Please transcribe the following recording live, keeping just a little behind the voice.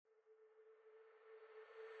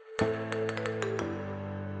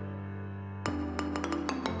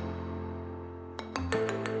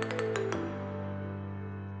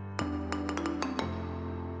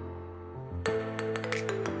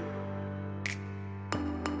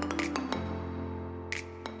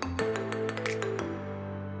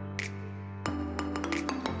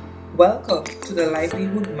Welcome to the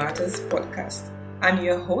Livelihood Matters podcast. I'm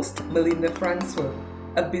your host, Melinda Francois,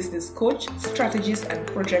 a business coach, strategist, and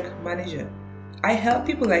project manager. I help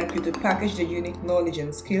people like you to package their unique knowledge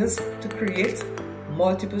and skills to create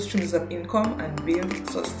multiple streams of income and build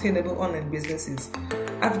sustainable online businesses.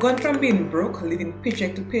 I've gone from being broke, living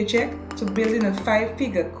paycheck to paycheck, to building a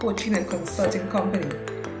 5-figure coaching and consulting company.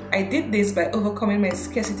 I did this by overcoming my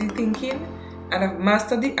scarcity thinking, and I've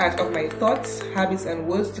mastered the art of my thoughts, habits, and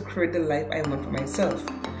words to create the life I want for myself.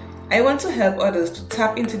 I want to help others to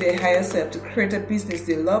tap into their higher self to create a business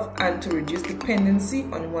they love and to reduce dependency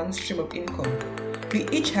on one stream of income. We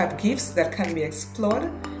each have gifts that can be explored,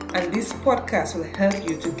 and this podcast will help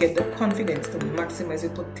you to get the confidence to maximize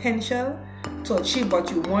your potential, to achieve what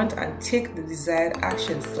you want, and take the desired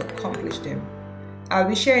actions to accomplish them. I'll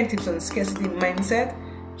be sharing tips on scarcity mindset,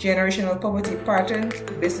 generational poverty patterns,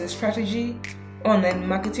 business strategy, online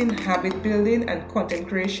marketing, habit building, and content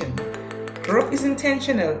creation. Growth is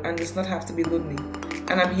intentional and does not have to be lonely.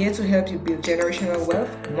 And I'm here to help you build generational wealth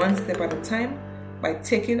one step at a time by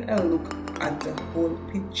taking a look at the whole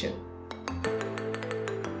picture.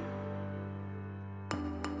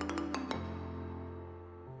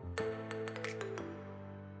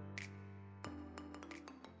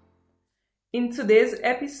 In today's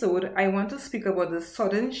episode, I want to speak about the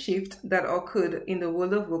sudden shift that occurred in the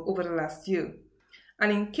world of work over the last year.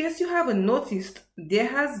 And in case you haven't noticed, there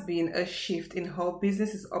has been a shift in how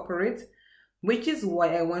businesses operate, which is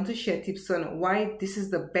why I want to share tips on why this is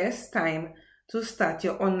the best time to start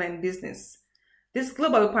your online business. This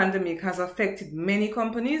global pandemic has affected many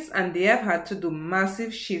companies, and they have had to do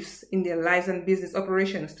massive shifts in their lives and business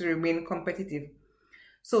operations to remain competitive.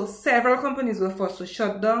 So several companies were forced to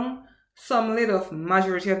shut down. Some laid off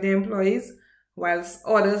majority of their employees, whilst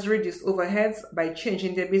others reduced overheads by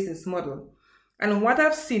changing their business model. And what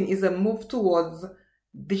I've seen is a move towards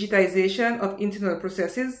digitization of internal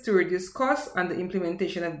processes to reduce costs and the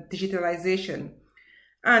implementation of digitalization.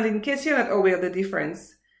 And in case you're not aware of the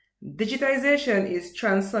difference, digitization is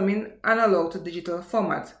transforming analog to digital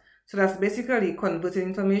format. So that's basically converting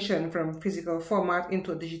information from physical format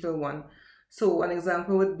into a digital one. So an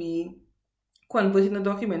example would be converting a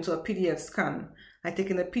document to a PDF scan. I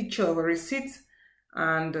taking a picture of a receipt,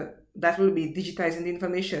 and that will be digitizing the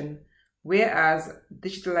information. Whereas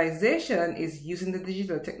digitalization is using the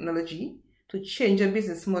digital technology to change a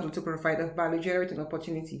business model to provide a value-generating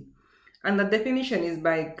opportunity. And the definition is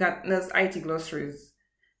by Gartner's IT glossaries.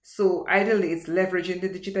 So ideally, it's leveraging the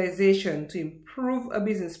digitization to improve a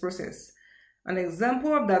business process. An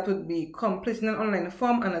example of that would be completing an online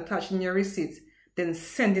form and attaching your receipt, then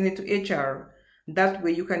sending it to HR. That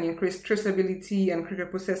way you can increase traceability and quicker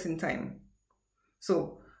processing time.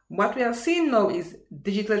 So what we are seeing now is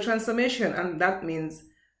digital transformation, and that means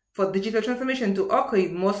for digital transformation to occur,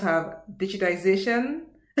 it must have digitization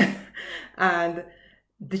and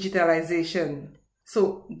digitalization.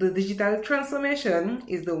 So the digital transformation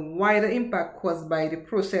is the wider impact caused by the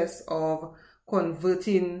process of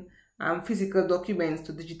converting physical documents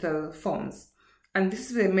to digital forms. And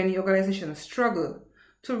this is where many organizations struggle.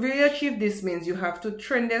 To really achieve this means you have to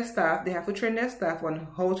train their staff. They have to train their staff on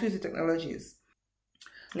how to use the technologies.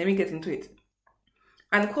 Let me get into it.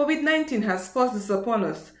 And COVID-19 has forced this upon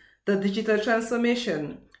us, the digital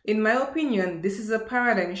transformation. In my opinion, this is a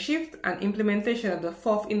paradigm shift and implementation of the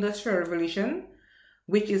fourth industrial revolution,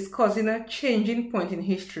 which is causing a changing point in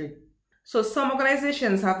history. So some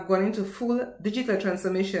organizations have gone into full digital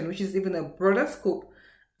transformation, which is even a broader scope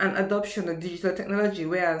and adoption of digital technology,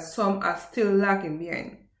 whereas some are still lagging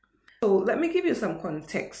behind. So let me give you some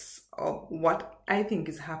context of what I think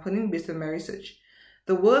is happening based on my research.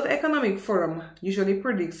 The World Economic Forum usually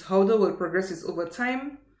predicts how the world progresses over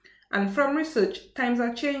time, and from research, times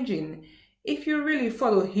are changing. If you really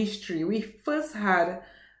follow history, we first had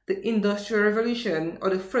the Industrial Revolution, or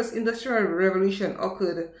the first Industrial Revolution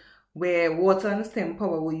occurred where water and steam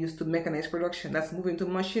power were used to mechanize production. That's moving to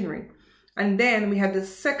machinery. And then we had the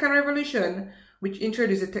Second Revolution, which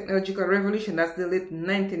introduced the technological revolution. That's the late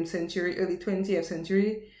 19th century, early 20th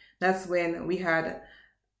century. That's when we had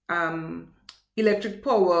electric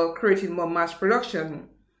power creating more mass production.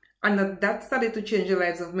 And that started to change the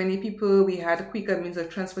lives of many people. We had quicker means of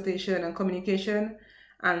transportation and communication.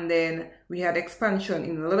 And then we had expansion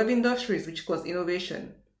in a lot of industries, which caused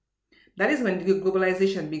innovation. That is when the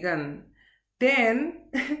globalization began. Then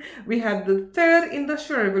we had the Third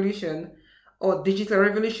Industrial Revolution, or digital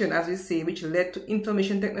revolution, as we say, which led to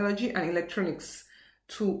information technology and electronics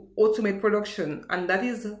to automate production. And that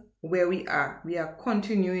is where we are. We are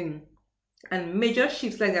continuing. And major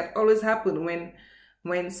shifts like that always happen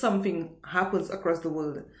when something happens across the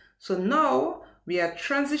world. So now We are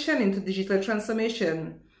transitioning to digital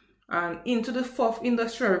transformation and into the fourth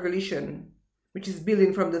industrial revolution, which is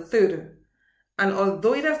building from the third. And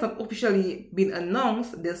although it has not officially been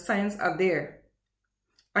announced, the signs are there.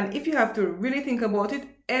 And if you have to really think about it,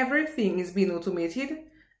 everything is being automated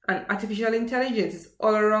and artificial intelligence is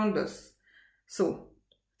all around us. So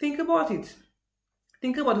think about it.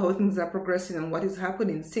 Think about how things are progressing and what is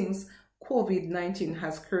happening since COVID-19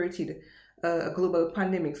 has created a global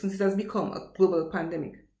pandemic, since it has become a global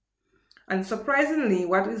pandemic. And surprisingly,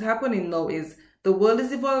 what is happening now is the world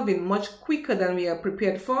is evolving much quicker than we are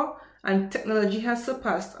prepared for, and technology has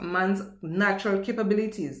surpassed man's natural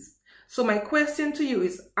capabilities. So my question to you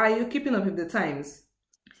is, are you keeping up with the times?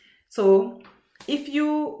 So if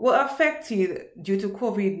you were affected due to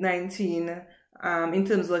COVID-19 in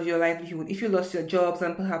terms of your livelihood, if you lost your jobs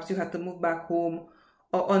and perhaps you had to move back home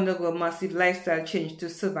or undergo a massive lifestyle change to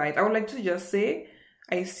survive, I would like to just say,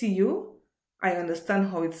 I see you. I understand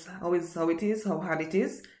how it is, how hard it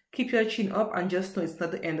is. Keep your chin up and just know it's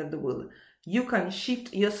not the end of the world. You can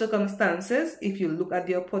shift your circumstances if you look at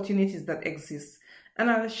the opportunities that exist. And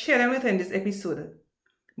I'll share them with you in this episode.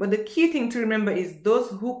 But the key thing to remember is those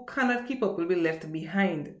who cannot keep up will be left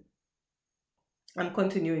behind. I'm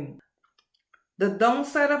continuing. The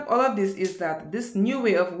downside of all of this is that this new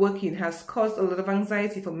way of working has caused a lot of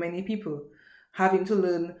anxiety for many people, having to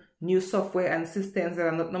learn new software and systems that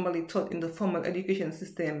are not normally taught in the formal education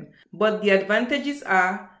system. But the advantages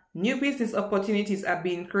are new business opportunities are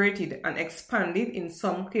being created and expanded in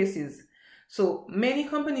some cases. So many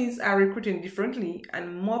companies are recruiting differently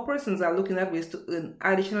and more persons are looking at ways to earn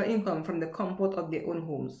additional income from the comfort of their own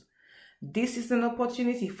homes. This is an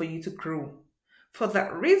opportunity for you to grow. For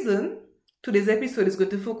that reason, today's episode is going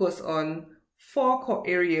to focus on 4 core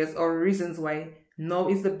areas or reasons why now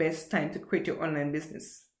is the best time to create your online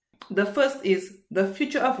business. The first is the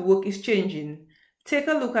future of work is changing. Take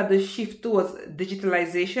a look at the shift towards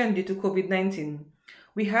digitalization due to COVID-19.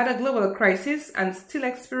 We had a global crisis and still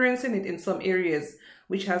experiencing it in some areas,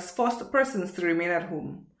 which has forced persons to remain at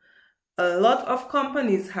home. A lot of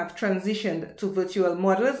companies have transitioned to virtual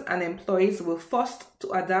models and employees were forced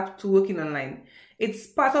to adapt to working online. It's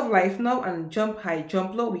part of life now, and jump high,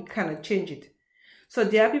 jump low, we cannot change it. So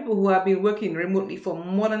there are people who have been working remotely for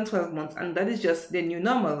more than 12 months and that is just their new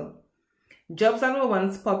normal. Jobs that were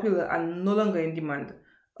once popular are no longer in demand.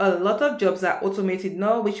 A lot of jobs are automated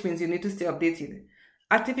now, which means you need to stay updated.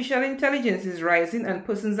 Artificial intelligence is rising and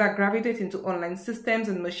persons are gravitating to online systems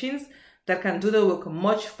and machines that can do the work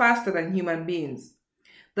much faster than human beings.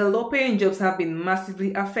 The low-paying jobs have been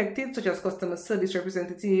massively affected, such as customer service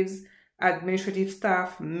representatives, administrative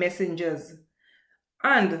staff, messengers.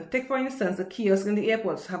 And take for instance, the kiosks in the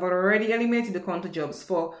airports have already eliminated the counter jobs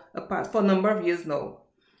for a number of years now.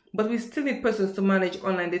 But we still need persons to manage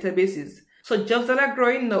online databases. So jobs that are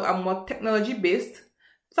growing now are more technology-based.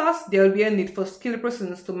 Thus, there will be a need for skilled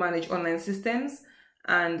persons to manage online systems,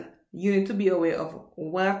 and you need to be aware of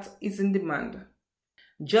what is in demand.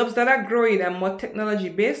 Jobs that are growing are more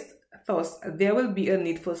technology-based. Thus, there will be a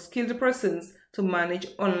need for skilled persons to manage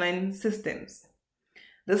online systems.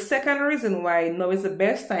 The second reason why now is the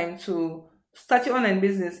best time to start your online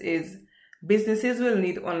business is businesses will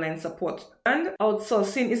need online support. And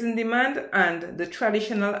outsourcing is in demand, and the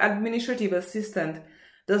traditional administrative assistant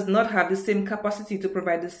does not have the same capacity to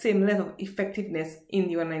provide the same level of effectiveness in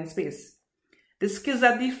the online space. The skills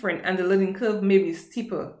are different and the learning curve may be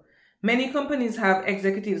steeper. Many companies have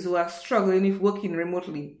executives who are struggling with working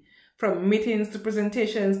remotely, from meetings to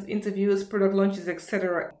presentations, to interviews, product launches,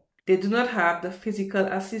 etc. They do not have the physical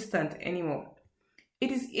assistant anymore.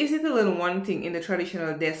 It is easy to learn one thing in the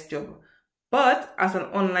traditional desk job, but as an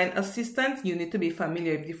online assistant, you need to be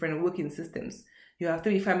familiar with different working systems. You have to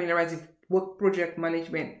be familiarized with work project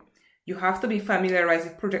management. You have to be familiarized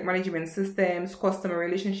with project management systems, customer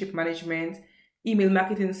relationship management, email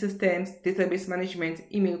marketing systems, database management,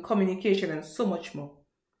 email communication, and so much more.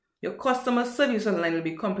 Your customer service online will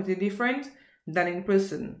be completely different than in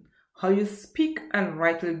person. How you speak and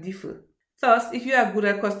write will differ. Thus, if you are good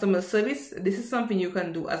at customer service, this is something you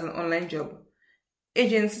can do as an online job.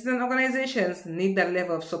 Agencies and organizations need that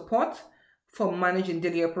level of support for managing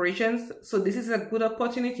daily operations, so this is a good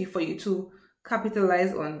opportunity for you to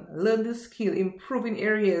capitalize on, learn the skill, improve in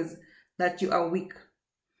areas that you are weak.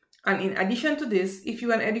 And in addition to this, if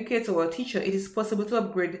you are an educator or a teacher, it is possible to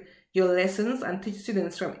upgrade your lessons and teach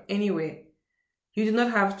students from anywhere. You do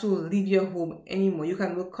not have to leave your home anymore. You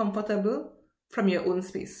can work comfortable from your own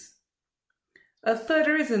space. A third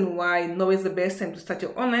reason why now is the best time to start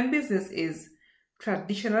your online business is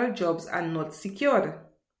traditional jobs are not secured.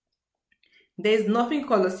 There is nothing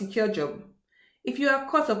called a secure job. If you are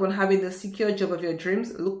caught up on having the secure job of your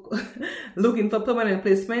dreams, looking for permanent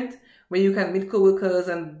placement where you can meet coworkers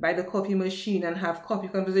and buy the coffee machine and have coffee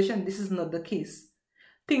conversation, this is not the case.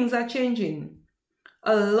 Things are changing.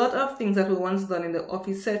 A lot of things that were once done in the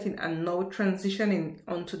office setting are now transitioning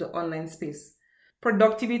onto the online space.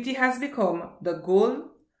 Productivity has become the goal,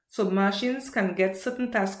 so machines can get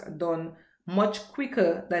certain tasks done much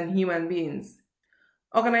quicker than human beings.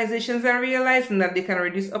 Organizations are realizing that they can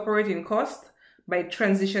reduce operating costs by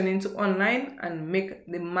transitioning to online and make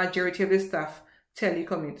the majority of the staff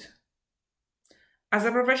telecommute. As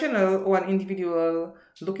a professional or an individual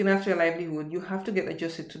looking after your livelihood, you have to get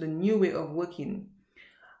adjusted to the new way of working.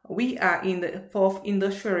 We are in the fourth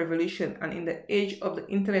industrial revolution and in the age of the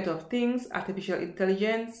Internet of Things, artificial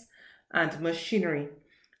intelligence, and machinery.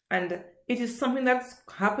 And it is something that's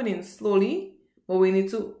happening slowly, but we need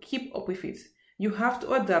to keep up with it. You have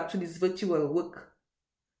to adapt to this virtual work.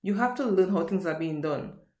 You have to learn how things are being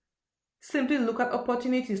done. Simply look at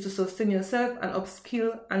opportunities to sustain yourself and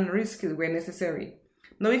upskill and reskill where necessary.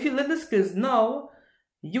 Now, if you learn the skills now,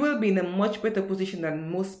 you will be in a much better position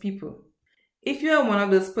than most people. If you are one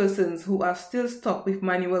of those persons who are still stuck with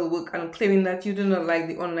manual work and claiming that you do not like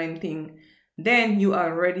the online thing, then you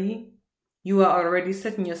are already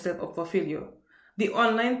setting yourself up for failure. The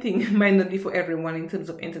online thing might not be for everyone in terms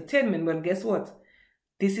of entertainment, but guess what?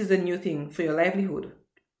 This is a new thing for your livelihood.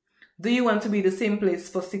 Do you want to be in the same place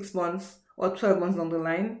for 6 months or 12 months down the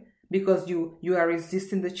line because you are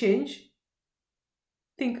resisting the change?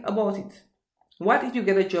 Think about it. What if you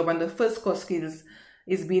get a job and the first core skills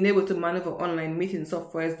is being able to maneuver online meeting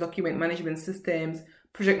softwares, document management systems,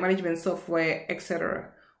 project management software,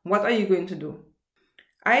 etc.? What are you going to do?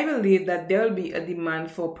 I believe that there will be a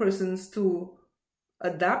demand for persons to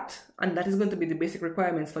adapt, and that is going to be the basic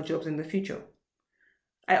requirements for jobs in the future.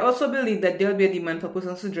 I also believe that there will be a demand for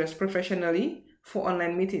persons to dress professionally for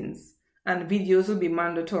online meetings, and videos will be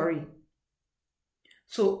mandatory.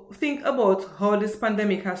 So think about how this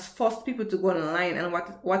pandemic has forced people to go online and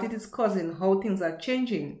what it is causing, how things are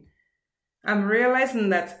changing. I'm realizing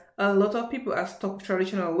that a lot of people are stuck with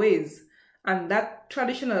traditional ways, and that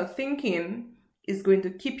traditional thinking is going to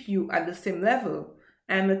keep you at the same level.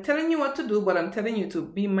 I'm not telling you what to do, but I'm telling you to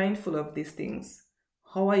be mindful of these things.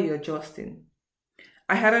 How are you adjusting?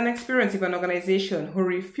 I had an experience with an organization who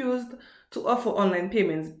refused to offer online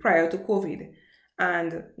payments prior to COVID.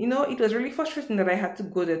 And, it was really frustrating that I had to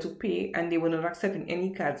go there to pay and they were not accepting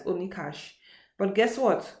any cards, only cash. But guess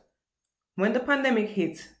what? When the pandemic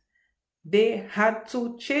hit, they had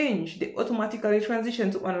to change. They automatically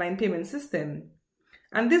transitioned to online payment system.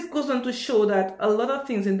 And this goes on to show that a lot of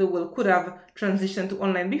things in the world could have transitioned to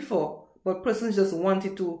online before, but persons just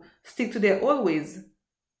wanted to stick to their old ways.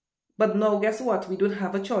 But now, guess what? We don't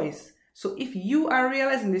have a choice. So if you are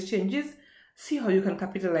realizing these changes, see how you can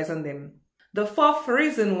capitalize on them. The fourth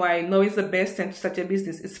reason why now is the best time to start your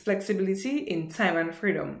business is flexibility in time and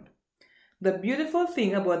freedom. The beautiful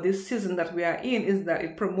thing about this season that we are in is that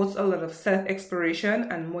it promotes a lot of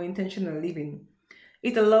self-exploration and more intentional living.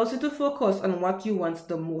 It allows you to focus on what you want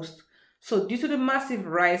the most. So due to the massive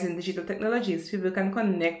rise in digital technologies, people can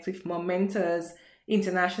connect with more mentors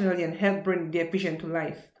internationally and help bring their vision to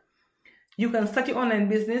life. You can start your online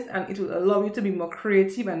business and it will allow you to be more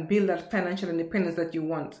creative and build that financial independence that you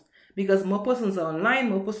want. Because more persons are online,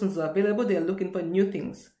 more persons are available, they are looking for new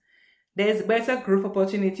things. There's better growth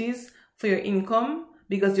opportunities for your income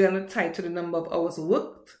because you are not tied to the number of hours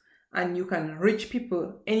worked and you can reach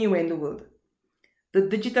people anywhere in the world. The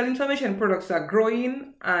digital information products are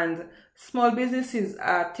growing and small businesses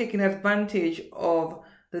are taking advantage of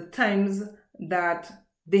the times that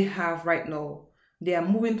they have right now. They are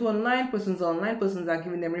moving to online, persons are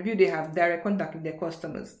giving them review, they have direct contact with their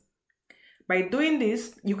customers. By doing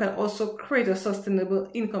this, you can also create a sustainable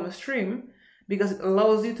income stream because it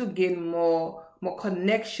allows you to gain more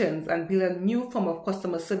connections and build a new form of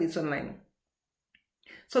customer service online.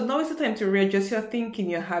 So now is the time to readjust your thinking,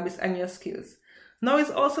 your habits, and your skills. Now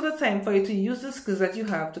is also the time for you to use the skills that you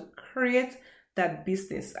have to create that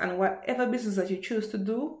business. And whatever business that you choose to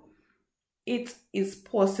do, it is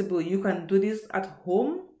possible. You can do this at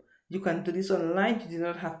home. You can do this online. You do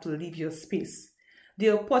not have to leave your space.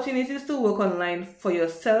 The opportunities to work online for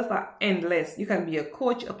yourself are endless. You can be a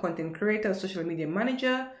coach, a content creator, a social media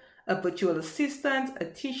manager, a virtual assistant, a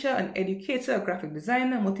teacher, an educator, a graphic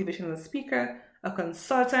designer, motivational speaker, a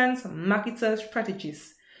consultant, a marketer,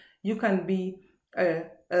 strategist. You can be a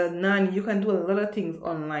nanny. You can do a lot of things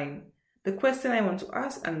online. The question I want to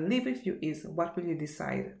ask and leave with you is, what will you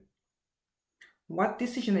decide? What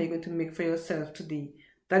decision are you going to make for yourself today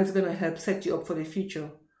that is going to help set you up for the future?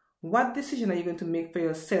 What decision are you going to make for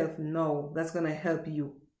yourself now that's going to help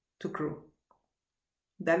you to grow?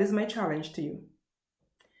 That is my challenge to you.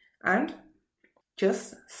 And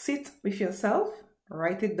just sit with yourself,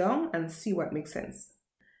 write it down, and see what makes sense.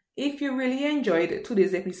 If you really enjoyed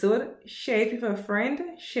today's episode, share it with a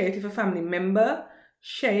friend, share it with a family member,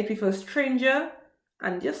 share it with a stranger,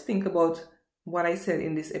 and just think about what I said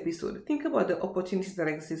in this episode. Think about the opportunities that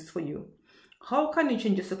exist for you. How can you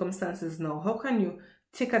change your circumstances now? How can you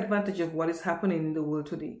take advantage of what is happening in the world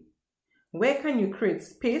today? Where can you create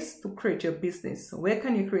space to create your business? Where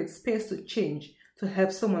can you create space to change, to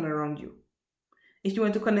help someone around you? If you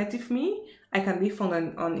want to connect with me, I can be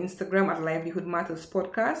found on Instagram at Livelihood Matters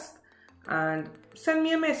Podcast, and send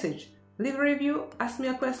me a message, leave a review, ask me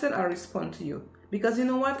a question, I'll respond to you. Because you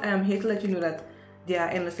know what? I am here to let you know that there are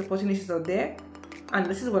endless opportunities out there, and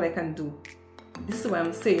this is what I can do. This is what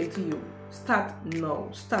I'm saying to you. Start now.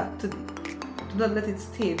 Start today. Do not let it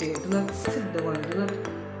stay there. Do not sit there and do not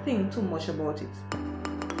think too much about it.